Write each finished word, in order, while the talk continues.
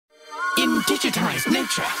In digitized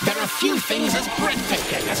nature, there are few things as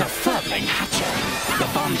breathtaking as a Furbling hatcher. The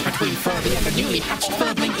bond between Furby and the newly hatched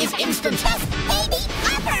Furbling is instant. Best baby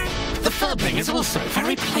ever! The Furbling is also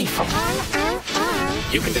very playful.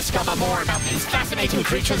 You can discover more about these fascinating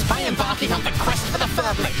creatures by embarking on the quest for the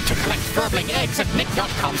Furbling to collect Furbling eggs at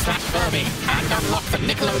nick.com/Furby and unlock the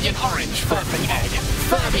Nickelodeon Orange Furbling egg.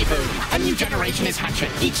 Furby Boom, a new generation is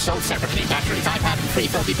hatching, each sold separately. Batteries, iPad, and free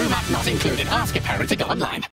Furby Boom app not included. Ask your parent to go online.